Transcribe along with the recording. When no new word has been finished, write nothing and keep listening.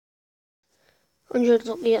100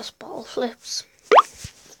 luckiest bottle flips.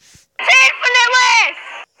 Infinite List!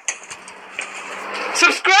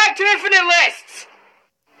 Subscribe to Infinite Lists!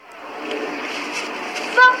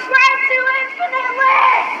 Subscribe to Infinite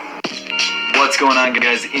Lists! What's going on,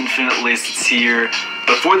 guys? Infinite Lists here.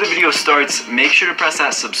 Before the video starts, make sure to press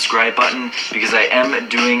that subscribe button because I am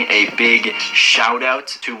doing a big shout out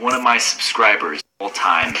to one of my subscribers all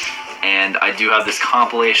time. And I do have this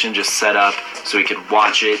compilation just set up so we could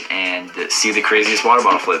watch it and see the craziest water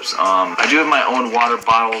bottle flips. I do have my own water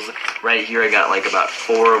bottles right here. I got like about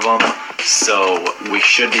 4 of them, so we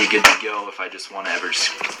should be good to go if I just want to ever just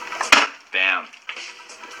bam,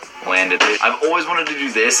 land it. I've always wanted to do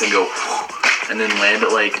this and go and then land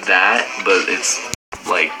it like that, but it's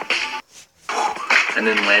like and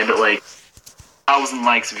then land it like 1,000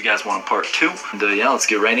 likes if you guys want a part 2. And yeah, let's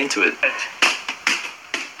get right into it.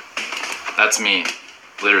 That's me.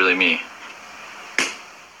 Literally me.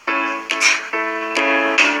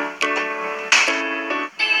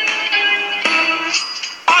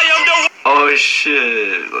 Oh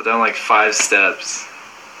shit. Down like 5 steps.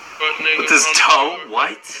 With his toe?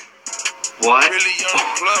 What? What?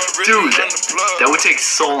 Oh, dude, that would take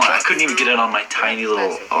so long. I couldn't even get it on my tiny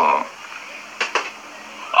little... Oh.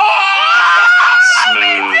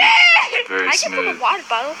 Smooth. Very smooth. I can put a water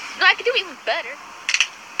bottle. No, I can do even better.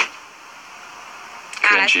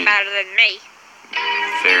 Cringy. That's better than me.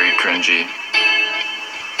 Very cringy.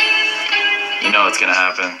 You know what's gonna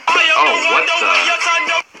happen. Oh, what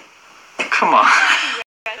the? Come on.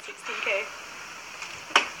 16K.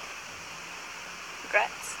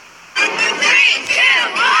 Congrats.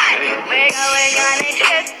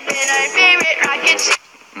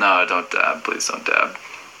 No, don't dab. Please don't dab.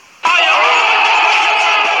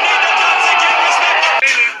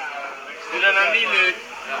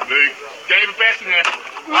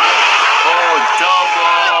 Oh,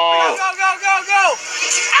 double! Go!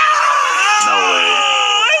 No way.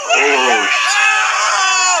 Oh,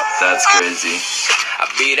 that's crazy. I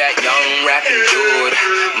be that young rapping dude.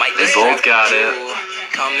 They both got it.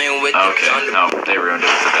 Okay, no, they ruined it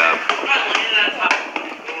with the dab.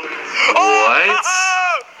 What?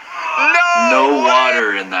 No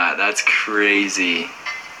water in that. That's crazy.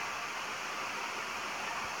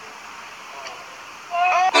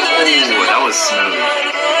 Ooh, that was smooth.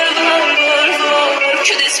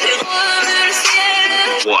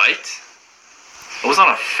 What? It was on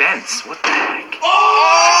a fence. What the heck?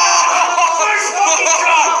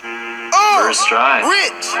 First try. Okay.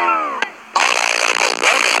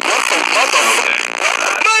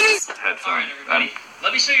 Headphone.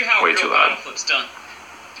 Let me show you how way a too real loud. bottle flip's done.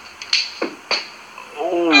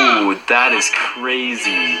 Oh, that is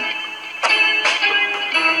crazy.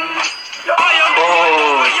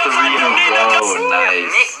 Oh, 3 in a row. Nice.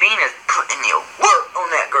 Nick Bean is putting your work on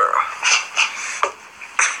that girl.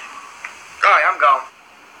 Alright, I'm gone.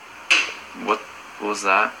 What was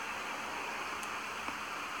that?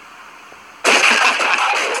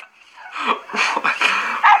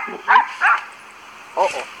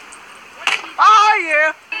 Uh-oh. Oh,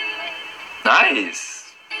 yeah. Nice.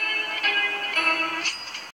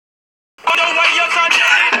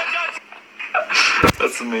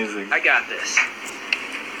 That's amazing. I got this.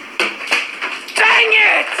 Dang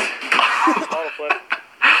it!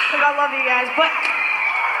 I love you guys, but...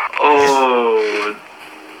 Oh.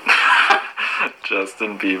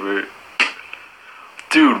 Justin Bieber.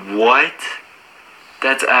 Dude, what?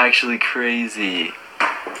 That's actually crazy.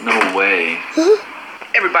 No way.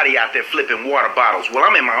 Everybody out there flipping water bottles. Well,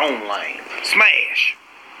 I'm in my own lane. Smash.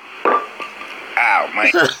 Ow,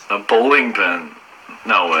 man. A bowling pin.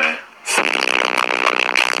 No way.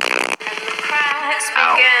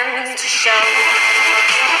 Ow.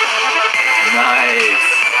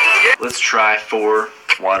 Nice. Let's try 4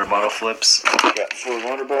 water bottle flips. I got 4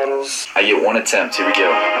 water bottles. I get 1 attempt. Here we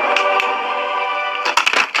go.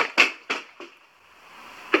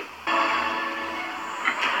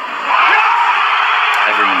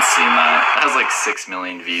 Everyone's seen that. That has like 6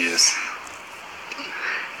 million views.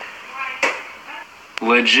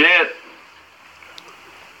 Legit.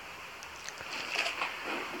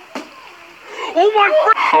 Oh, my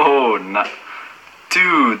friend. Oh, no.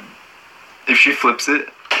 Dude. If she flips it.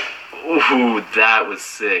 Ooh, that was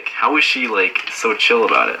sick. How was she, like, so chill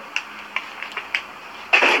about it?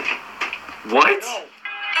 What?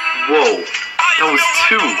 Whoa. That was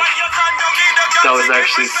 2. That was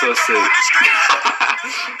actually so sick.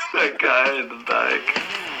 That guy in the back.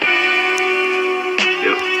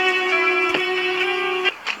 Yep.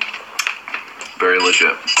 Very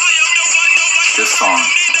legit. This song.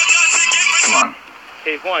 Come on.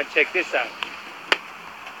 Hey, Juan, check this out.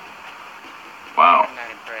 Wow. I'm not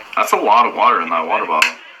impressed. That's a lot of water in that water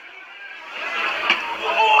bottle.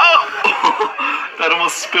 Oh! That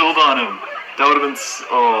almost spilled on him. That would have been...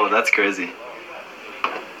 Oh, that's crazy.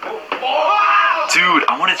 Dude,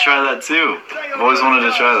 I want to try that too. I've always wanted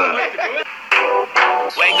to try that.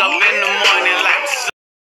 Wake up in the morning like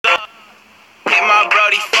hit my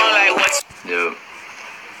brody phone like what's Yep.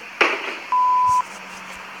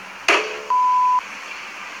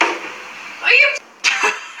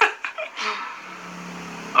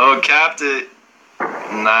 Oh, capped it.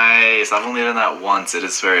 Nice. I've only done that once. It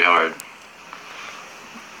is very hard.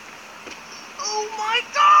 Oh my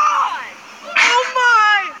god! Oh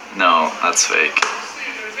my! No, that's fake.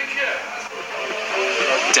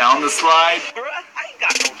 Down the slide. Bro, I ain't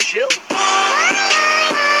got no chill.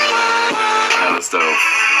 That was dope.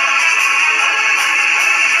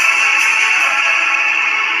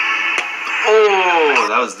 Oh,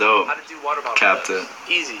 that was dope. How to do water bottle? Capped it.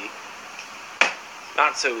 Easy.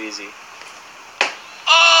 Not so easy.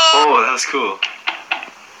 Oh, that was cool.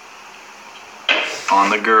 On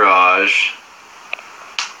the garage.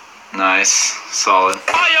 Nice. Solid.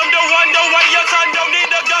 I am the one your son don't need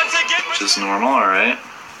a gun to get me. Just normal, alright.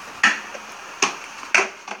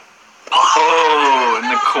 Oh, in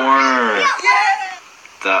the corner.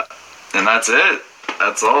 And that's it.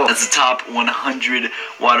 That's all. That's the top 100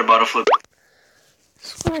 water bottle flip.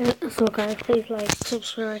 So guys, please like,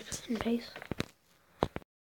 subscribe, and peace.